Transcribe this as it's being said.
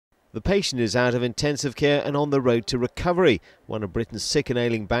The patient is out of intensive care and on the road to recovery. One of Britain's sick and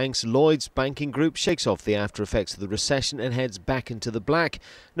ailing banks, Lloyds Banking Group, shakes off the after effects of the recession and heads back into the black.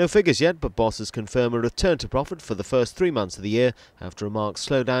 No figures yet, but bosses confirm a return to profit for the first 3 months of the year after a marked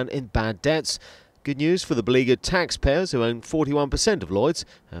slowdown in bad debts. Good news for the beleaguered taxpayers who own 41% of Lloyds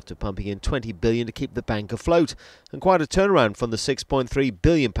after pumping in $20 billion to keep the bank afloat. And quite a turnaround from the £6.3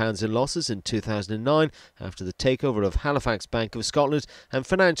 billion in losses in 2009 after the takeover of Halifax Bank of Scotland and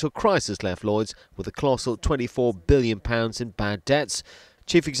financial crisis left Lloyds with a colossal £24 billion in bad debts.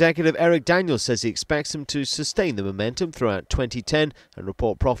 Chief Executive Eric Daniels says he expects them to sustain the momentum throughout 2010 and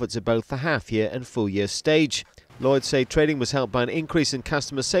report profits at both the half-year and full-year stage. Lloyds say trading was helped by an increase in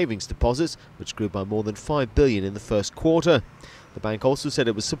customer savings deposits, which grew by more than $5 billion in the first quarter. The bank also said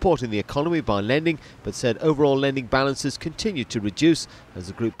it was supporting the economy by lending, but said overall lending balances continue to reduce as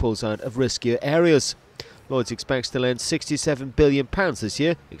the group pulls out of riskier areas. Lloyds expects to lend £67 billion this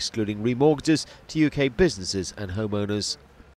year, excluding remortgages, to UK businesses and homeowners.